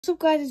What's up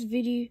guys, this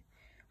video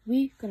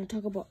we gonna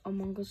talk about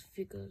Among Us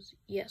figures.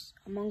 Yes,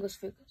 Among Us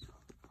figures.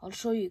 I'll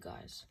show you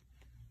guys.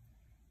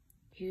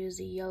 Here's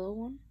the yellow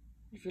one,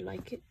 if you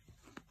like it.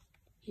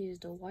 Here's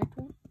the white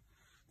one.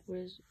 Where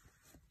is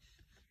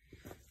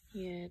it?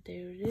 Yeah,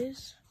 there it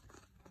is.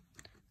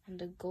 And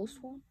the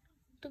ghost one.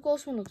 The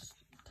ghost one looks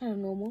kind of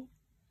normal.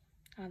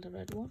 And the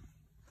red one.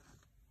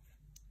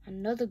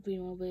 Another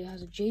green one, but it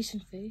has a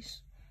Jason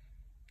face.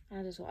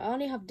 And this one. I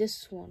only have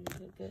this one,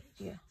 but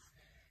yeah.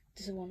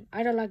 This one.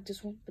 I don't like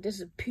this one, but this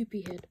is a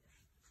poopy head.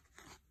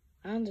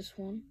 And this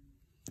one.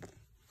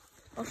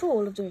 I'll show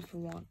all of them if you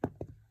want.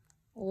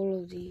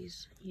 All of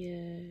these.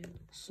 Yeah,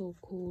 so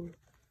cool.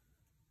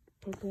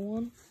 Purple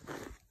one.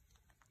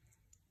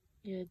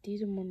 Yeah,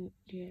 these are one.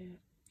 Yeah,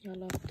 I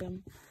like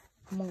them.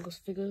 Among Us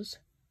figures.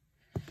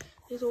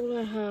 That's all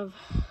I have.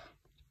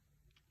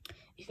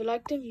 If you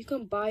like them, you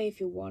can buy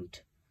if you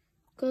want.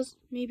 Because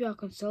maybe I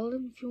can sell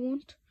them if you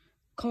want.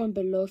 Comment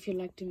below if you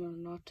like them or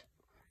not.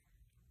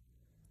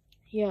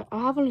 Yeah, I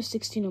have only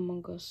 16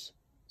 Among Us.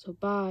 So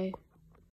bye.